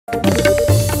Hello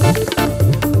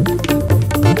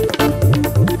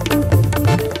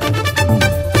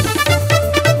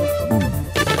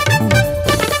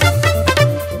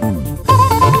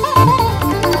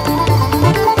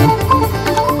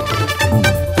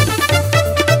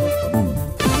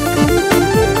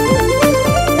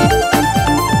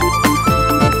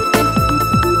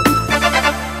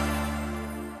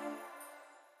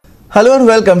and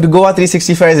welcome to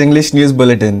GOA365's English News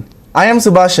Bulletin. I am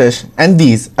Subhashish and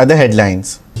these are the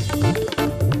headlines.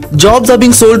 Jobs are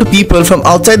being sold to people from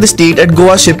outside the state at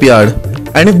Goa shipyard.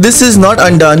 And if this is not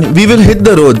undone, we will hit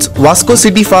the roads, Vasco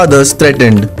City fathers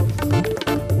threatened.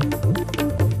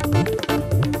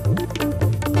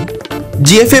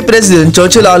 GFA President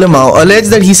Churchill Alamau alleged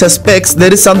that he suspects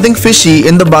there is something fishy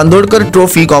in the Bandodkar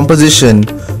Trophy composition,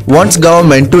 wants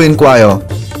government to inquire.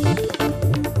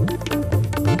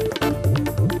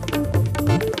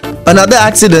 Another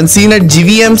accident seen at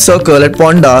GVM Circle at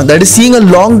Ponda that is seeing a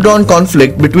long-drawn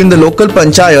conflict between the local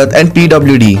panchayat and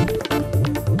PWD.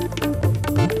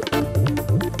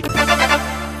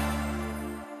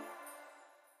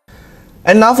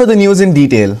 And now for the news in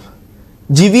detail.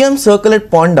 GVM Circle at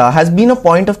Ponda has been a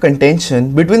point of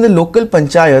contention between the local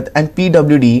panchayat and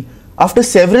PWD after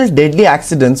several deadly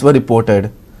accidents were reported.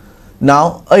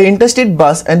 Now, a interstate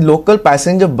bus and local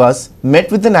passenger bus met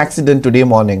with an accident today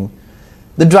morning.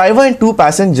 The driver and two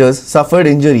passengers suffered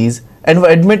injuries and were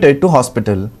admitted to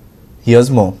hospital. Here's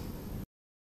more.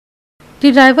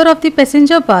 The driver of the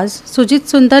passenger bus, Sujit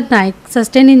Sundar Naik,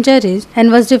 sustained injuries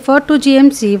and was referred to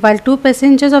GMC while two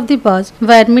passengers of the bus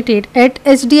were admitted at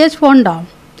SDH Ponda.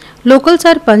 Local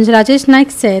Sarpanch Rajesh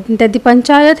Naik said that the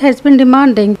Panchayat has been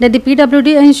demanding that the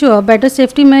PWD ensure better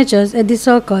safety measures at the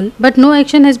circle, but no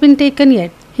action has been taken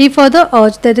yet. He further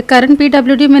urged that the current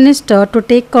PWD minister to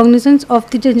take cognizance of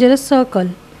the dangerous circle.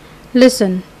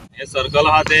 Listen. Hey circle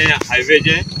हा ते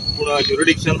हायवेचे पूण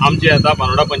jurisdiction आमचे येता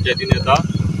बानोडा पंचायतीन येता.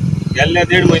 गेल्ले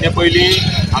 1.5 महिने पयलीं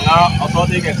हांगा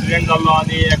असोच एक एक्सिडेंट जाल्लो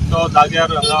आनी एकटो जाग्यार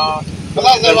हांगा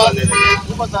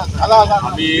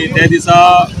आमी त्या दिसा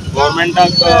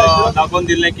गव्हर्मेंटाक दाखोवन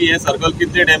दिल्लें की हे सर्कल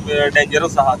कितले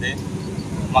डेंजरस आहा ते.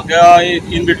 म्हाका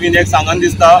इन बिटवीन एक सांगन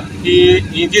दिसता की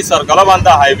ही जी सर्कलां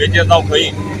बांदता हायवेचेर जावं खंय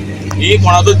ही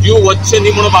कोणाचो जीव वचचे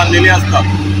न्ही म्हणून बांदलेली आसता.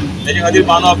 तेजे खातीर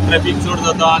बांदप ट्रॅफिक चड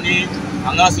जाता आनी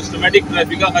हांगा सिस्टमॅटीक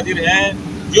ट्रॅफिका खातीर हे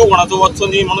जीव कोणाचो वचचो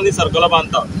न्ही म्हणून ही सर्कलां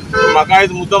बांदता. म्हाका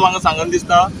आयज मुद्दम हांगा सांगन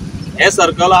दिसता हे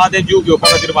सर्कल आहा ते जीव घेवपा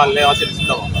खातीर बांदलें अशें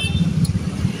दिसता म्हाका.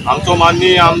 आमचो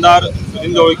माननीय आमदार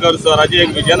सुनील ढवळकर सराचें एक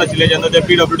विजन आशिल्लें जेन्ना ते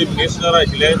PWD मिनिस्टर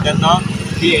आशिल्ले तेन्ना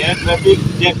की हे ट्रॅफिक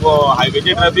जे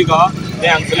हायवेचें ट्रॅफिक आहा ते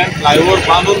हांगसरल्यान फ्लायओवर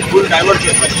बांदून फूल डायवर्ट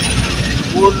करपाचें.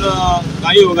 पूण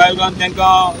कांय योगायोगान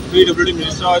तांकां PWD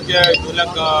मिनिस्टराचे हितूंतल्यान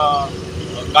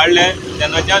काडले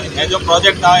तेन्नाच्यान हे जो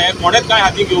प्रोजेक्ट आहा हे कोणेच कांय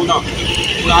हातीक घेवना.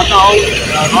 पूण आतां हांव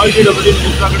रॉयल PWD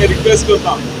मिनिस्टरा कडेन रिक्वेस्ट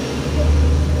करता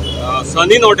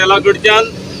सनीन हॉटेला कडच्यान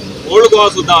ओल्ड गोवा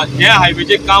सुद्दां जे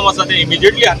हायवेचें काम आसा तें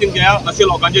इमिजिएटली हातीन घेया. अशें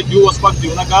लोकांचे जीव वचपाक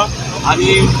दिवं नाका.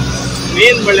 आनी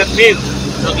मेन म्हणल्यार मेन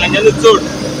सगळ्यांच्यान चड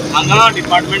हांगा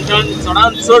डिपार्टमेंटान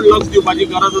चडांत चड लक्ष दिवपाची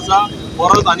गरज आसा.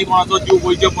 परत आनी कोणाचो जीव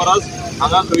वयचे परस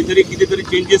हांगा खंय तरी कितें तरी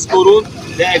चेंजीस करून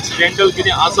ते एक्सिडेंटल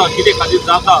कितें आसा कितें खातीर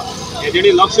जाता हे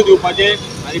तेणी लक्ष दिवपाचें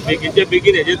आनी बेगीनचे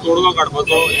बेगीन हेजेर तोडगो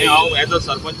काडपाचो हें हांव एज अ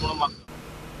सरपंच म्हणून मागता.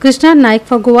 Krishna Naik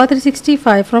for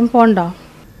GOA365 from Ponda.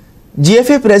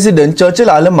 GFA President Churchill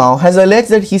Alamau has alleged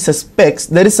that he suspects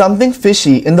there is something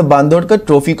fishy in the Bandodkar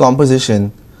Trophy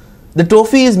composition. The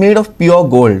trophy is made of pure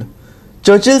gold.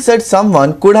 Churchill said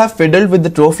someone could have fiddled with the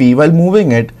trophy while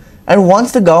moving it and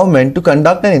wants the government to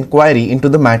conduct an inquiry into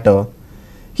the matter.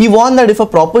 He warned that if a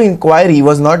proper inquiry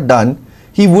was not done,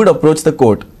 he would approach the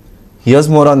court. Here's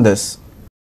more on this.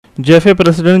 GFA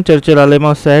President Churchill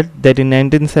Alamau said that in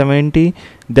 1970,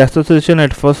 the association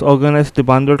had first organized the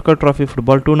Bandodkar Trophy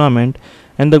football tournament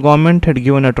and the government had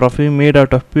given a trophy made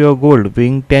out of pure gold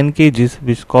weighing 10 kgs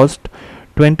which cost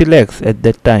 20 lakhs at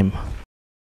that time.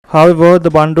 However, the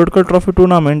Bandodkar Trophy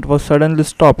tournament was suddenly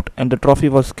stopped and the trophy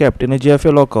was kept in a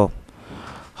GFA locker.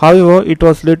 However, it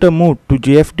was later moved to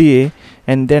GFDA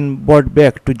and then brought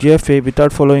back to GFA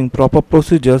without following proper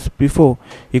procedures before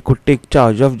he could take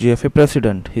charge of GFA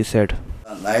president, he said.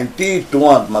 92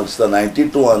 म्हाका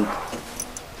 92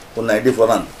 पूण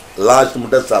 94 last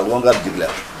म्हणटा सालगांवकार जिखल्या.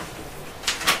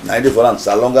 94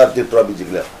 सालगांवकार ती trophy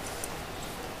जिखल्या.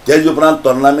 तेज उपरांत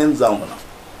tournament जावं म्हणा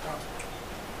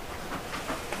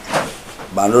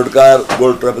Bandodkar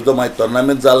gold ट्रॉफीचो मागीर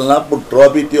tournament जालो ना पूण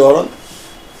ट्रॉफी ती व्हरोन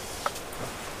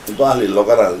तितून आहली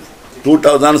लोकांक आहली.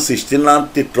 2016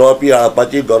 ती ट्रॉफी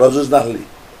हाडपाची गरजूच नासली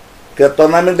कित्याक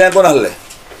टोर्नामेंट काय कोण आहले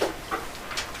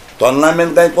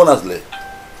टोर्नामेंट काय कोण आसले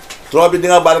ट्रॉफी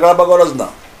थिंगा भायर काडपाक गरज ना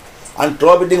आनी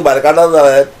ट्रॉफी थिंग भायर काडटा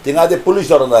जाल्यार थिंगा ते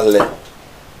पुलीस व्हरोन जाल्ले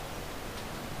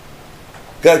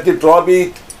कित्याक ती ट्रॉफी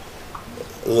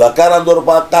लकारान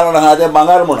दवरपाक कारण आहा तें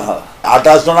भांगर म्हूण आहा 8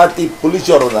 आसतना ती पुलीस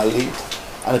व्हरोन जाल्ली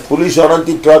आनी पुलीस व्हरोन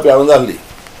ती ट्रॉफी हाडून जाल्ली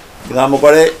थिंगा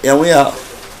मुखाडे हेवूय आहा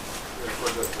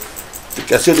ती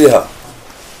कॅसेटी आहा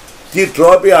ती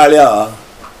ट्रॉफी हाडल्या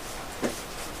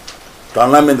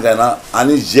टोर्नामेंट काय ना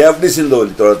आनी जेएफडीसीन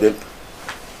दवरली थोडो तेंप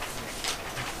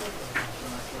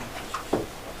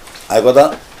आयकोता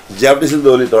जेएफडीसीन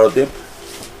दवरली थोडो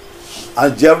तेंप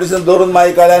आनी जेएफडीसीन दवरून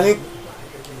मागीर काडल्या आनी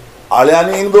हाडल्या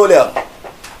आनी हिंग दवरल्या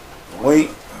खंय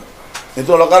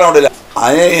हितून लोकांक उडयल्या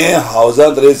हांवें हें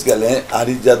हावजांत रेज केलें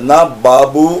आनी जेन्ना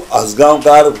बाबू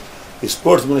आसगांवकार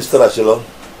स्पोर्ट्स मिनिस्टर आशिल्लो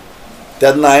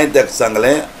तेन्ना हांवें ताका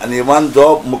सांगलें आनी इवन जो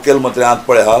मुखेलमंत्री आतां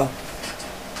पळय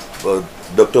आहा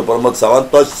डॉक्टर प्रमोद सावंत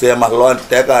तो सीएम आसलो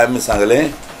आनी ताका हांवें सांगलें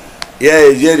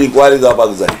हेजेर इन्क्वायरी जावपाक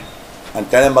जाय आनी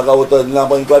ताणें म्हाका उतर दिलें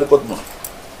हांव इन्क्वायरी कोत म्हणून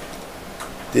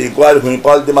ती इन्क्वायरी खंय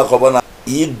पावली ती म्हाका खबर ना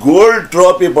ही गोल्ड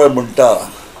ट्रॉफी पळय म्हणटा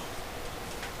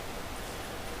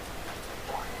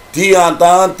ती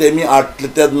आतां तेमी हाडली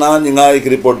तेन्ना हिंगा एक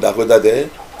रिपोर्ट दाखयता ते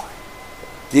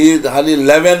ती हाली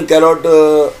 11 कॅरेट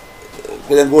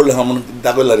कितें गोल्ड आहा म्हणून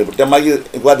दाखयला रिपोर्ट ते मागीर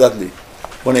इन्क्वायरी जातली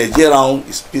पूण हेजेर हांव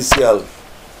स्पेशल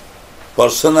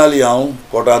पर्सनली हांव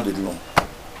कोर्टांत दितलो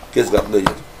केस घातलो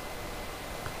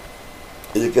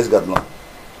हेजेर केस घातलो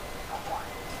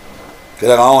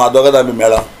कित्याक हांव आदवोगाद आमी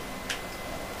मेळ्ळा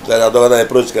जाल्यार आदवोगाद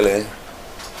एप्रोच केलें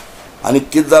आनी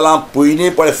कितें जालां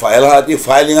पयलीं पळय फायल आहा ती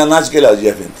फायल हिंगा नाच केल्या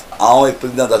जीएफीन हांव एक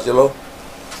प्रेजिडेंट आशिल्लो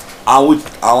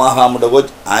हांव आहा म्हणटकूच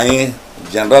हांवें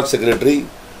जनरल सेक्रेटरी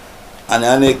आनी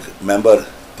आनी एक मेंबर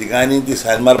तिगांनी ती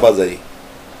सायन मारपाक जाय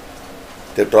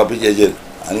ते ट्रॉफीचे हेजेर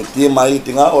आनी ती मागीर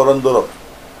थिंगा व्हरोन दवरप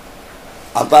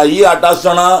आतां ही 8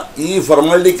 आसतना ही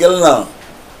फॉर्मेलिटी केली ना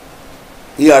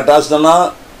ही 8 आसतना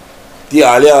ती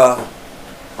हाडल्या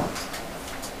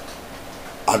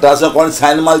 8 आसतना कोण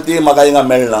सायन मारली ती म्हाका हिंगा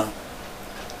मेळना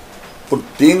पूण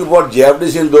थिंग फॉर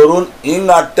जेएफडीसीन दवरून हिंग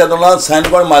हाडटा तेन्ना सायन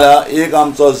कोण मारल्या एक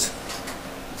आमचो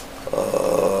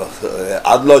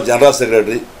आदलो जनरल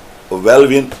सेक्रेटरी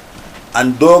वेलवीन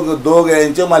आनी दोग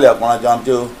हेंचे मारल्या कोणाचे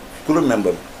आमचे क्रू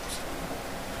मेंबर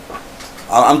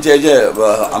आमचे हेजे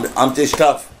आमचे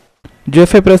staff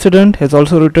GFA president has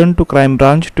also returned to crime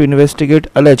branch to investigate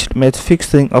alleged match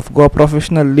fixing of Goa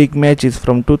Professional League matches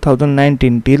from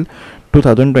 2019 till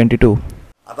 2022.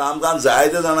 आता आमकां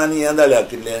जायते जाणांनी हें जाल्या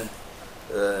कितले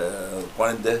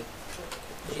कोण ते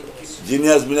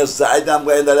जिनियस बिनियस जायते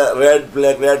आमकां हें जाल्या रेड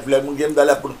फ्लॅग म्हूण गेम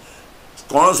जाल्या पूण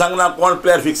कोण सांगना कोण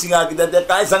प्लेयर फिक्सिंग आहा कित्याक ते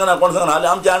कांय सांगना कोण सांगना हालीं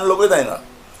आमचे आनी लोकूच जायना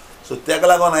सो तेका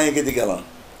लागून हांवें कितें केलां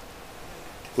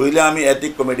पयलीं आमी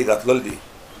एथीक कमिटी घातलेली ती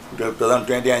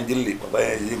 2020 हांवें दिल्ली बाबा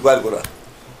इन्क्वायरी करा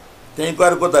ते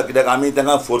इन्क्वायरी करता कित्याक आमी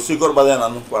तांकां फोर्सूय करपा जायना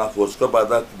न्हू कोणाक फोर्स करपा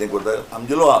जाता कितें करता आमी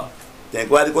दिलो आहा ते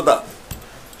इन्क्वायरी करता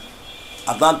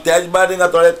आतां तेज भायर थिंगा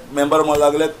थोडे मेंबर म्हणूंक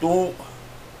लागले तूं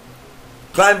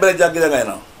क्रायम ब्रँचाक कित्याक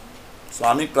येना सो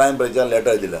आमी क्रायम ब्रँचाक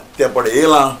लेटर दिल्या ते पड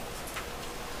येयलां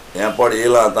हें पड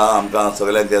येयलां आतां आमकां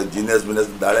सगळ्यांक जिनियस बिनियस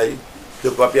धाडय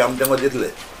त्यो कॉपी आमी तांकां दितले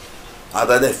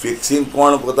आतां तें फिक्सिंग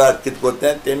कोण करता कितें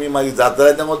करता तेमी मागीर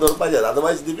जाता तेंको दवरपाचें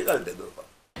अदरवायज डिफिकल्ट तें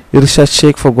दवरपाक Irshad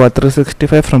Sheikh for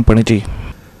GOA365 from Panaji.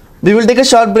 We will take a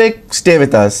short break. Stay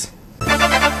with us.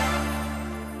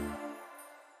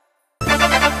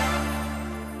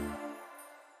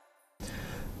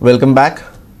 Welcome back.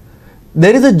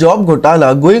 There is a job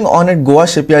ghotala going on at Goa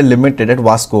Shipyard Limited at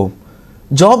Vasco.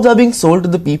 Jobs are being sold to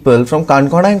the people from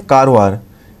Kankona and Karwar.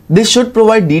 They should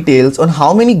provide details on how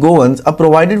many Goans are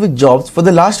provided with jobs for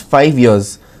the last 5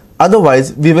 years. Otherwise,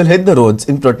 we will hit the roads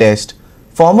in protest.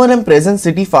 Former and present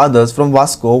city fathers from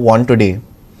Vasco want today.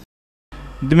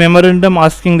 The memorandum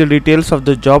asking the details of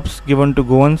the jobs given to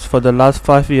Goans for the last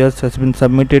 5 years has been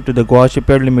submitted to the Goa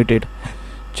Shipyard Limited.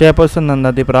 Chairperson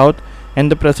Nandadeep Raut and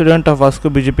the president of Vasco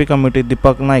BJP committee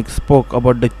Deepak Naik spoke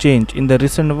about the change in the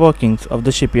recent workings of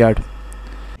the shipyard.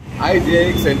 आयज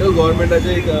एक central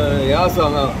गव्हर्मेंटाचे एक हें आसा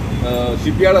हांगा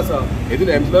shipyard आसा हेतून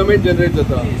employment generate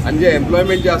जाता आनी जे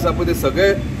एम्प्लॉयमेंट जे आसा पळय ते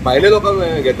सगळे भायले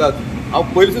लोकांक घेतात हांव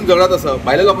पयलींसून झगडात आसा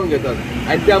भायले लोकांक घेतात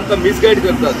आनी ते आमकां मिसगायड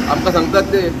करतात आमकां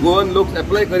सांगतात ते गोवन लोक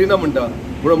एप्लाय करिना म्हणटा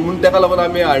म्हणून ताका लागून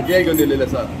आमी RTI घेवन येयलेले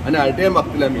आसा आनी RTI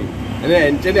मागतले आमी आनी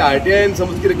हेंच्यांनी RTIन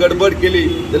समज कितें गडबड केली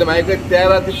जाल्यार मागीर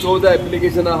 13 ते 14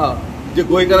 एप्लिकेशनां आहा जे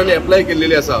गोंयकारांनी एप्लाय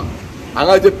केल्लेली आसा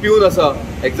हांगा जे प्यून आसा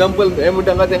एग्जाम्पल हें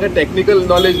म्हणटा हांगा तांकां टॅक्निकल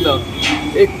नॉलेज ना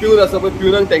एक प्यून आसा पळय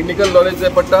प्यूनाक टॅक्निकल नॉलेज जाय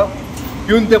पडटा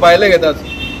प्यून ते भायले घेतात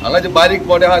हांगा जे बारीक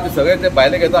पोटे आहा ते सगळे ते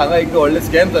भायले घेता हांगा एक व्हडले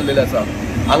स्कॅम जाल्लेले आसा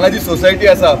हांगा जी सोसायटी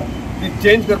आसा ती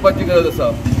चेंज करपाची गरज आसा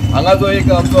हांगा जो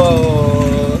एक आमचो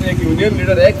एक union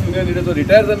leader x union leader जो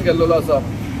रिटायर जावन गेल्लो आसा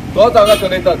तोच हांगा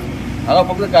चलयतात हांगा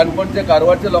फक्त काणकोणचे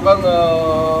कारवारच्या लोकांक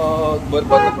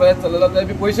भरपाचो प्रयत्न चल्लेलो ते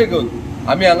बी पयशे घेवन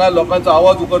आमी हांगा लोकांचो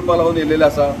आवाज उखडपाक लागून येयलेले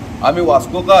आसा. आमी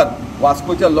वास्कोकार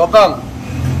वास्कोच्या लोकांक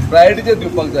प्रायोरिटी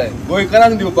दिवपाक जाय,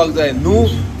 गोंयकारांक दिवपाक जाय, न्हू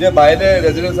जे भायले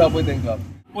रेजिडेंट्स आहा पळय तांकां.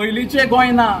 पयलींचे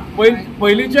गोंय ना,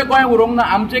 पयलींचे गोंय उरूंक ना.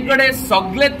 आमचे कडेन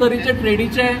सगळे तरेचे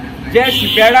ट्रेडीचे जे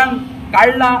शिपयार्डान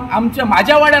काडला आमच्या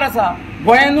म्हाज्या वाड्यार आसा.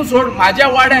 गोंयानूच सोड, म्हाज्या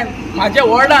वाड्यान म्हाज्या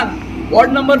वॉर्डान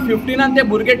वॉर्ड नंबर 15 ते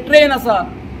भुरगे ट्रेन आसा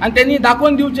आनी त्यांनी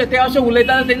दाखोवन दिवचे. ते अशें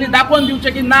उलयता त्यांनी दाखोवन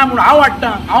दिवचे की ना म्हणून हांव हाडटा,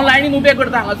 हांव लायनीन उबे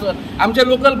करता हांगासर आमच्या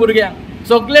लोकल भुरग्यांक.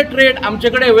 सगळे ट्रेड आमचे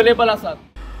कडेन अवेलेबल आसात.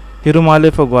 Hiru Male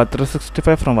for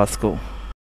GOA365 from Vasco.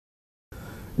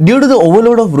 Due to the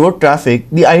overload of road traffic,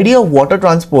 the idea of water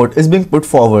transport is being put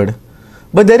forward.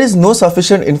 But there is no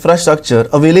sufficient infrastructure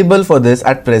available for this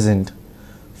at present.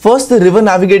 First, the river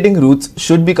navigating routes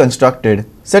should be constructed,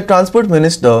 said Transport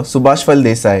Minister Subhash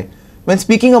Desai when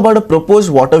speaking about a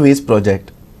proposed waterways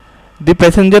project. The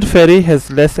passenger ferry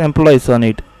has less employees on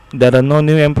it. There are no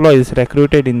new employees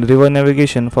recruited in river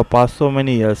navigation for past so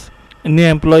many years. New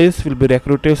employees will be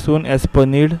recruited soon as per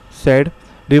need, said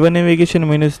River Navigation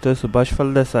Minister Subhash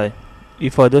Desai. He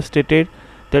further stated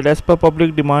that as per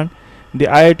public demand, the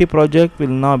IIT project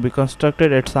will now be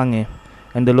constructed at Sange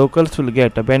and the locals will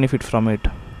get a benefit from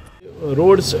it.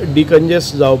 Roads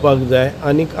decongest जावपाक जाय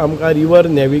आनी आमकां river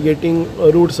नॅविगेटींग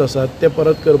roots आसात ते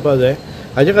परत करपाक जाय.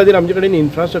 हाजे खातीर आमचे कडेन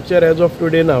infrastructure as of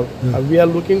today now we are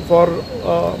looking for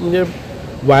म्हणजे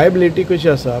वायबिलिटी कशी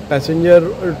आसा passenger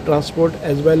transport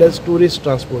as well as tourist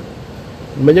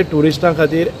transport म्हणजे ट्युरिस्टां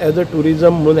खातीर एज अ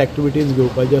ट्युरिजम म्हणून एक्टिविटीज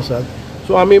घेवपाचे आसात.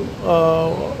 सो आमी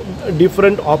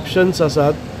डिफरंट ऑप्शन्स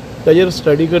आसात ताजेर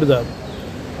स्टडी करतात.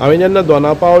 हांवें जेन्ना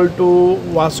दोनापावल टू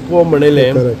वास्को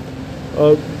म्हणिल्लें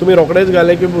तुमी रोखडेच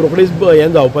घाले की रोखडीच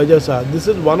हें जावपाचें आसा. This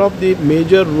is one of the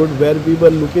major root where we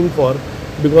were looking for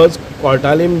because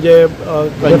कोर्टालीम J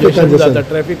congestion जाता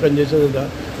ट्रॅफिक कंजेशन जाता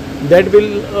दॅट वील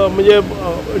म्हणजे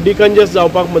डिकंजेस्ट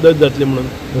जावपाक मदत जातली म्हणून.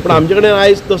 पूण आमचे कडेन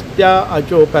आयज त्या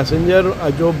हाच्यो पॅसेंजर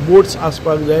हाच्यो बोट्स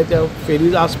आसपाक जाय, त्या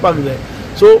फेरीज आसपाक जाय.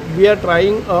 So we are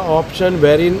trying a option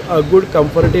where in a good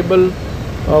comfortable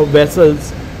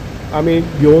vessels आमी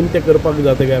घेवन ते करपाक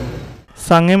जाता काय.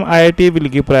 Sangam IIT will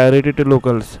give priority to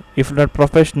locals. If not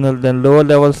professional, then lower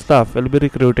level staff will be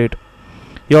recruited.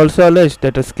 He also alleged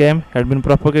that a scam had been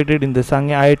propagated in the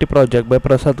Sangam IIT project by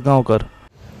Prasad Gaonkar.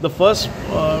 The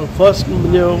first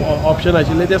म्हणजे option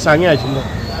आशिल्लें तें सांगे आशिल्लें.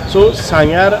 सो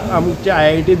सांग्यार आमची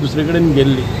IIT दुसरे कडेन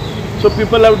गेल्ली. So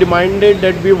people have demanded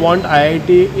that we want IIT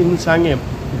इन सांगे.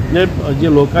 म्हणजे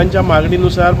जे लोकांच्या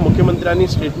मागणीनुसार मुख्यमंत्र्यांनी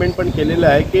स्टेटमेंट पण केलेलं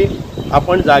आहे की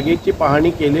आपण जागेची पाहणी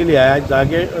केलेली आहे,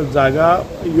 जागा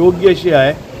योग्य अशी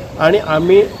आहे आणि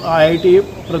आम्ही IIT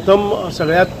प्रथम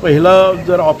सगळ्यात पहिलं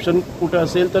जर ऑप्शन कुठं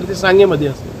असेल तर ते सांगेमध्ये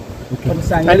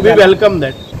असेल अँड वी वेलकम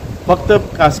दॅट. फक्त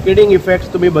कास्केडिंग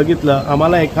इफेक्ट्स तुम्ही बघितलं,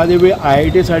 आम्हाला एखादी वेळ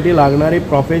IITसाठी लागणारे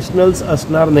प्रोफेशनल्स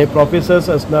असणार नाही, प्रोफेसर्स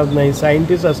असणार नाही,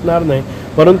 सायंटिस्ट असणार नाही,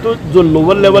 परंतु जो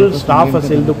लोअर लेवल स्टाफ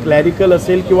असेल, जो क्लॅरिकल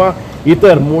असेल किंवा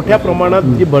इतर मोठ्या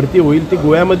प्रमाणात जी भरती होईल ती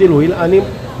गोव्यामधील होईल आणि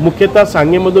मुख्यतः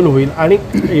सांगेमधून होईल. आणि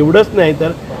एवढंच नाही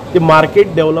तर ते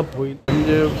मार्केट डेव्हलप होईल.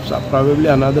 म्हणजे प्रॉबेबली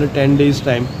अनादर 10 days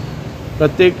टायम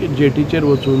प्रत्येक जेटीचेर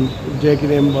वचून जे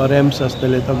कितें रॅम्प्स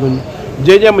आसतले तातूंत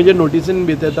जे जे म्हणजे नोटिसीन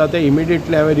भितर येता ते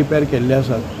इमिडिएटली हांवें रिपेर केल्ले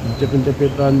आसात. म्हणजे खंयच्या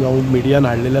पेपरान जावं मिडियान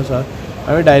हाडलेले आसात.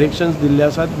 हांवें डायरेक्शन्स दिल्ले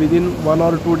आसात. विदीन 1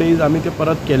 or 2 days आमी ते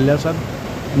परत केल्ले आसात.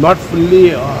 नॉट फुल्ली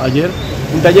हाजेर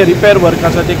पूण ताजे रिपेर वर्क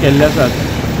आसा ते केल्ले आसात.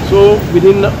 सो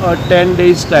within 10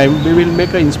 days time we will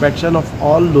make a inspection of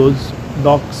all those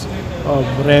docs,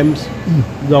 रॅम्प्स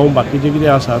जावं बाकीचे कितें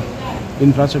आसात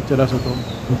इन्फ्रास्ट्रक्चर आसा तो.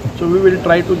 So we will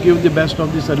try to give the best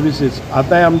of the services.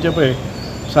 आतांय आमचे पळय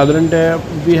साधारण ते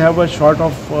we have a short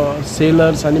of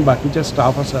sellers आनी बाकीचे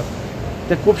स्टाफ आसात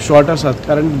ते खूब शॉर्ट आसात.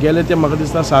 कारण गेले ते म्हाका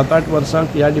दिसता 7-8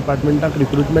 वर्सांक ह्या डिपार्टमेंटाक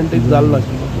रिक्रुटमेंटूच जाल्लो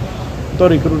नाशिल्लो. तो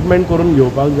रिक्रुटमेंट करून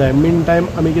घेवपाक जाय. मीन टायम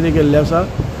आमी कितें केल्लें आसा,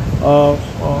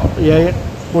 हे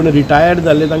कोण रिटायर्ड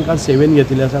जाल्ले तांकां सेवेन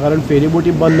घेतिल्ले आसा. कारण फेरी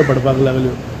बोटी बंद पडपाक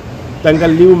लागल्यो, तांकां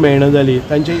लीव मेळना जाली.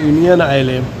 तांचे युनियन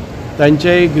आयले,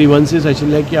 तांचे ग्रिवन्सीस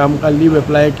आशिल्ले की आमकां लीव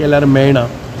एप्लाय केल्यार मेळना.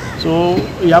 सो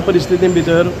ह्या परिस्थितीन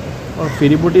भितर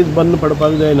फेरीबोटीच बंद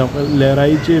पडपाक जायना.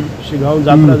 लहराईची शिगांव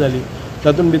जात्रा जाली,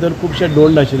 तातूंत भितर खुबशे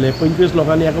डोंड आशिल्ले. 25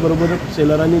 लोकांनी एका बरोबर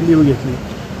सेलरांनी लीव घेतली.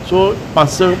 सो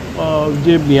 5-6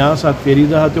 जे हें आसात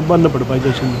फेरीज आसा त्यो बंद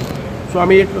पडपाच्यो आशिल्ल्यो. सो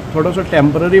आमी एक थोडोसो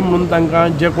टेम्पररी म्हणून तांकां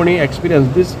जे कोणी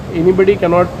experience these anybody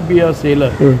cannot be a seller,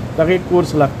 ताका एक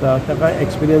कोर्स लागता, ताका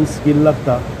एक्सपिरियन्स स्कील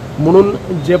लागता. म्हणून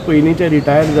जे पयलींचे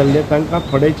रिटायर जाल्ले तांकां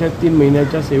थोडेचे 3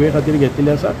 म्हयन्याच्या सेवे खातीर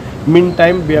घेतिल्ले आसा. Mean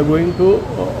time we are going to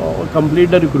complete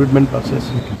the recruitment process.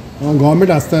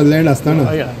 Government आसता लँड आसतना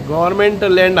गव्हर्मेंट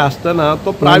लँड आसतना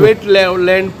तो प्रायवेट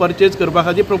लँड परचेज करपा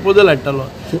खातीर प्रपोजल हाडटालो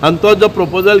आनी तो जो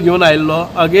प्रपोजल घेवन आयिल्लो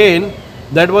again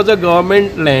that was a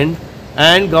government land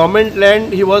and government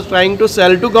land he was trying to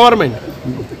sell to government.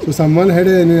 So someone had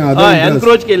any other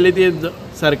encroach केल्ली ती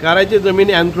सरकाराची जमीन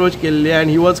encroach केल्ली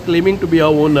and he was claiming to be a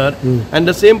owner and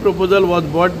the same proposal was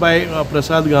bought by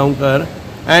Prasad Gaonkar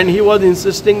and he was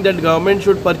insisting that government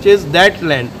should purchase that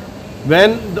land.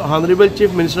 When the Honorable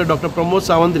Chief Minister Dr. Pramod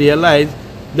Sawant realized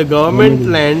the government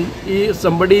land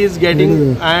somebody is getting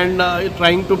and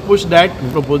trying to push that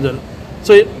proposal.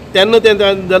 So त्यांना ते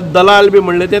दलाल B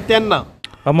म्हणले ते त्यांना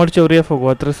Amar Chowriya for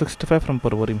GOA365 from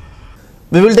Parvari.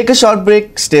 We will take a short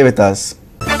break. Stay with us.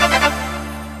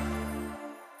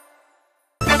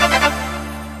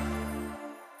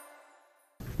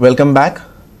 Welcome back.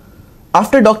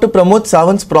 After Dr. Pramod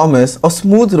Sawant's promise of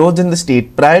smooth roads in the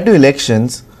state prior to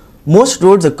elections, most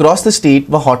roads across the state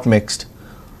were hot mixed.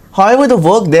 However, the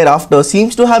work thereafter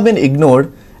seems to have been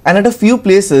ignored, and at a few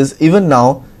places, even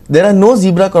now, there are no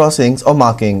zebra crossings or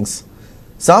markings.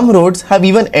 Some roads have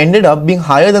even ended up being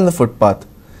higher than the footpath.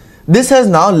 This has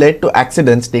now led to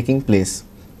accidents taking place.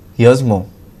 Here's more.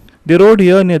 The road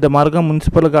here near the Marga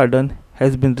Municipal Garden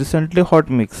has been recently hot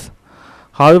mixed.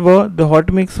 However, the hot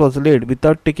mix was laid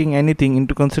without taking anything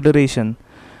into consideration.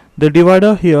 The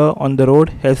divider here on the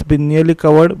road has been nearly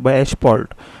covered by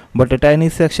asphalt, but a tiny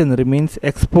section remains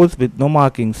exposed with no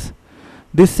markings.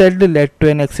 This sadly led to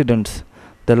an accident.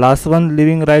 The last one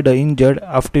leaving rider injured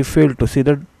after he failed to see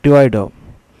the divider.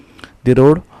 The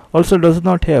road also does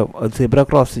not have a zebra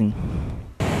crossing.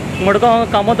 Madgaon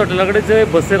Kamat हॉटेला कडेन जे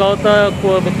बसी रावता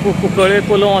कुंकळे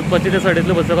कोलम वचपाची त्या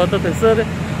सायडींतल्यो बसी रावता थंयसर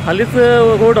हालींच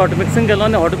road hot mixing केलो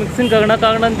आनी हॉट मिक्सिंग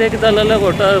कारणान तें कितें जालें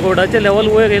जाल्यार रोडाचें लेवल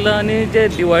वयर येयलां आनी जे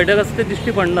डिवायडर आसा ते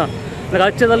दिश्टी पडना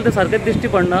रातचें जाल्यार ते सारकेंच दिश्टी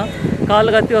पडना काल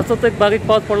राती असोच एक बारीक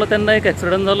पावस पडलो तेन्ना एक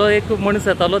एक्सिडंट जालो एक मनीस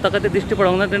येतालो ताका ते दिश्टी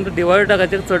पडोंक ना तेन्ना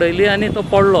डिवायडराचेर चडयली आनी तो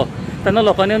पडलो तेन्ना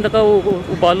लोकांनी ताका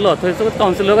उबारलो थंयसर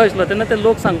कावन्सिलर आशिल्लो तेन्ना ते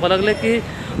लोक सांगपाक लागले की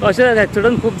अशे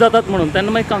एक्सिडंट खूब जातात म्हणून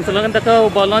तेन्ना मागीर कावन्सिलरान ताका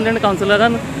उबारलो आनी तेणें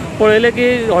कावन्सिलरान पळयलें की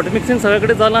हॉट मिक्सिंग सगळे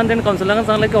कडेन जालां आनी तेणें कावन्सिलरान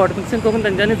सांगलें की हॉट मिक्सिंग करून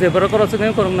तेंच्यांनी झेब्रा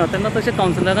क्रॉसिंगूय करूंक ना तेन्ना तशें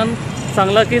कावन्सिलरान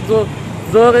सांगलां की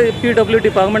जर PW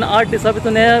डिपार्टमेंट 8 दिसां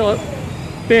भितर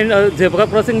हे झेब्रा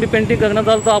क्रॉसिंग बी पेंटींग करना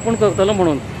जाल्यार तो आपूण करतलो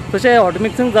म्हणून तशें हॉट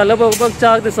मिक्सिंग जाल्या बरोबर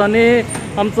 4 दिसांनी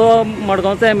आमचो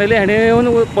मडगांवचो MLA हेणें येवन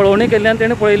पळोवणी केल्ली आनी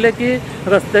तेणें पळयलें की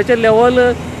रस्त्याचें लेवल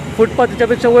फुटपाथाच्या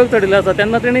पेक्षा वयर चडिल्लें आसा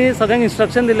तेन्ना तेणी सगळ्यांक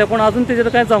इन्स्ट्रक्शन दिलें पूण अजून तेजेर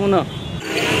कांय जावंक ना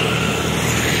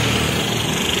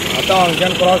आतां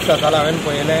हांगच्यान क्रॉस जातालो हांवें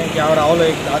पळयलें की हांव रावलो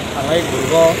हांगा एक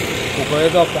भुरगो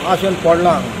कुंकळेचो फास्ट येवन पडलो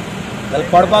हांगा जाल्यार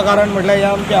पडपा कारण म्हटल्यार हे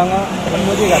आमचे हांगा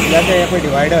मदीं घातल्या ते पळय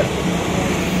डिवायडर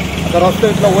आतां रस्तो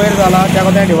इतलो वयर जाला त्या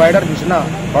खातीर डिवायडर दिसना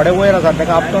थोडे वयर आसा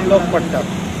ताका आपटून लोक पडटात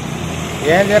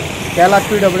हें जे केलां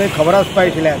PW खबर आसपा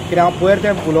आशिल्लें कित्याक हांव पयर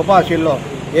तें उलोवपा आशिल्लो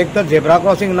एक तर झेब्रा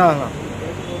क्रॉसिंग ना हांगा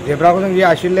झेब्रा क्रॉसिंग जे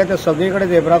आशिल्ले ते सगळे कडेन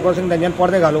झेब्रा क्रॉसिंग तेंच्यानी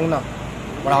पडदे घालूंक ना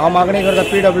पण हांव मागणी करता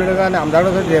PW आनी आमच्या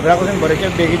कडेन झेब्रा क्रॉसिंग बरेचशे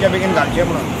बेगीच्या बेगीन घालचें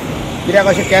म्हणून कित्याक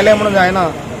अशें केलें म्हणून जायना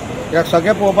कित्याक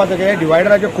सगळें पळोवपाक जाय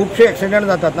डिवायडराचे खुबशे एक्सिडंट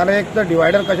जातात नाल्यार एक तर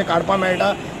डिवायडर कशें काडपा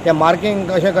मेळटा तें मार्कींग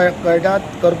कशें कळटा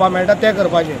करपा मेळटा तें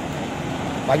करपाचें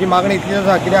म्हाजी मागणी इतलीच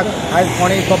आसा कित्याक आयज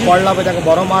कोणी तो पडला पळय ताका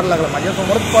बरो मार लागला म्हाज्या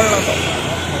समोरच पडला तो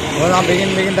म्हणून हांव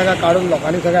बेगीन बेगीन ताका काडून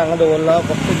लोकांनी सगळें हांगा दवरला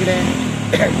फक्त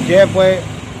कितें जे पळय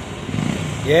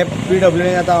हे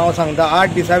PW आतां हांव सांगता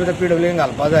 8 दिसां भितर PW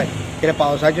घालपा जाय कित्याक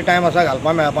पावसाचे टायम आसा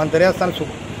घालपा मेळपा तरी आसतना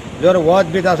जर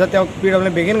वत बीत आसा ते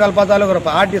PW बेगीन घालपा चालू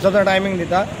करपा 8 दिसाचो टायमींग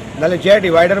दिता जाल्यार जे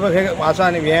डिवायडर पळय आसा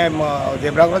न्ही हे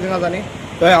झेब्रा क्रॉसिंग आसा न्ही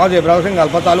थंय हांव झेब्रा क्रॉसिंग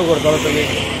घालपा चालू करतलो सगळी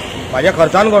म्हाज्या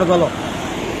खर्चान करतलो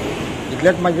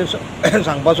इतलेंच म्हाजें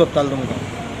सांगपा सोदतालो तुमकां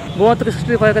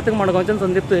GOA365 खातीर मडगांवच्यान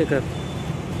Sandeep Tuyekar.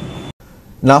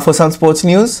 Now for some sports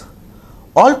news.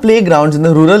 All playgrounds in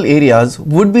the rural areas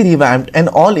would be revamped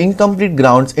and all incomplete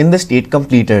grounds in the state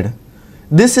completed.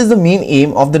 This is the main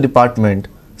aim of the department,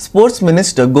 Sports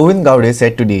Minister Govind Gowde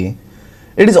said today.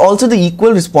 It is also the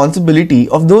equal responsibility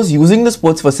of those using the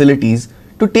sports facilities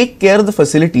to take care of the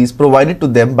facilities provided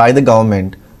to them by the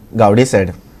government, Gowde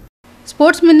said.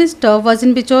 Sports Minister was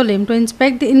in Bicholim to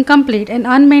inspect the incomplete and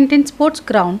unmaintained sports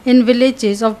ground in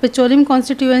villages of Bicholim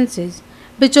constituencies.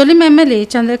 Bicholim MLA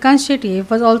Chandrakant Shetty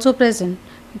was also present.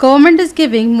 Government is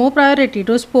giving more priority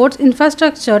to sports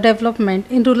infrastructure development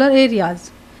in rural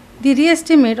areas. The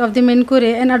re-estimate of the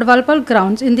Minkure and Advalpal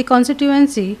grounds in the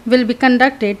constituency will be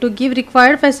conducted to give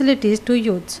required facilities to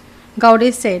youths,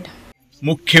 Gowde said.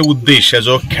 मुख्य उद्देश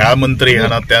जो खेळा मंत्री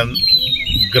हाना त्या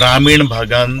ग्रामीण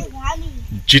भागान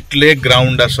जितले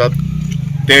ground आसात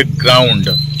ते ग्राउंड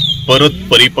परत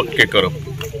परिपक्व करप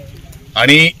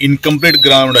आणि इनकम्प्लीट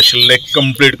ग्राउंड आशिल्ले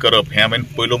कंप्लीट करप हे हांवें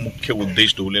पयलो मुख्य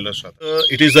उद्देश दवरलेलो आसा.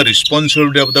 It is the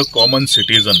responsibility of the common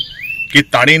citizen की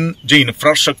ताणीन जे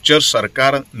इन्फ्रास्ट्रक्चर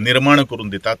सरकार निर्माण करून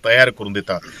दिता, तयार करून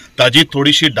दिता, ताजी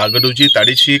थोडीशी डागडुजी,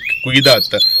 ताडीशी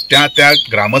कुयदाद त्या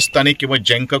ग्रामस्थांनी किंवा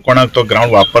जेंका कोणाक तो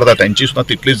ग्राउंड वापरता त्यांची सुद्धा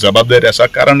तितली जबाबदारी आसा,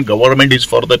 कारण government is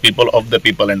for the people, of the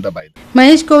people and the by.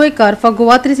 Mahesh Govekar for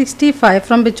GOA365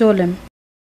 from Bicholim.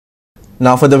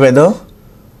 Now for the weather.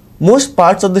 Most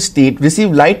parts of the state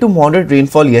received light to moderate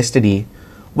rainfall yesterday.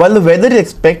 While the weather is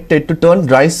expected to turn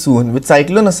dry soon with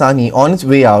Cyclone Asani on its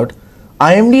way out,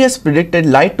 IMD has predicted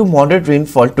light to moderate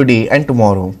rainfall today and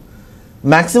tomorrow.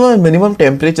 Maximum and minimum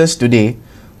temperatures today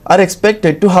are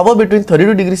expected to hover between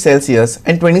 32 degrees Celsius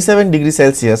and 27 degrees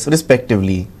Celsius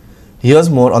respectively.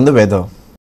 Here's more on the weather.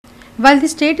 While the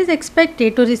state is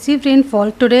expected to receive rainfall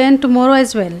today and tomorrow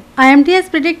as well, IMD has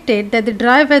predicted that the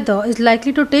dry weather is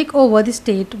likely to take over the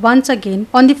state once again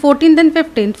on the 14th and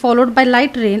 15th, followed by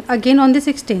light rain again on the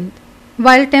 16th.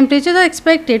 While temperatures are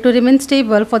expected to remain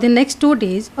stable for the next 2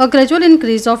 days, a gradual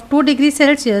increase of 2 degrees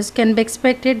Celsius can be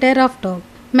expected thereafter.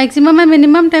 Maximum and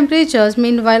minimum temperatures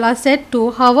meanwhile are set to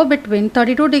hover between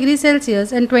 32 degrees Celsius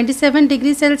and 27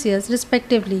 degrees Celsius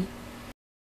respectively.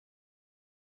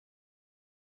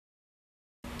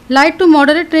 Light to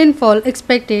moderate rainfall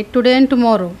expected today and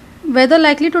tomorrow. Weather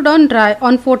likely to turn dry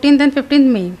on 14th and 15th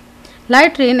May.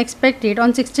 Light rain expected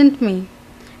on 16th May.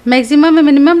 Maximum and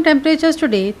minimum temperatures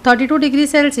today 32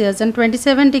 degrees Celsius and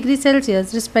 27 degrees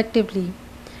Celsius respectively.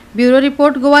 Bureau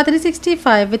Report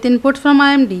GOA365 with input from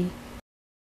IMD.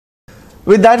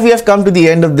 With that, we have come to the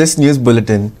end of this news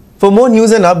bulletin. For more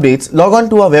news and updates, log on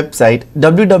to our website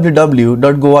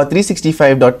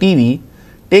www.goa365.tv.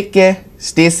 Take care,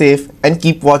 stay safe and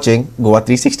keep watching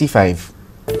GOA365.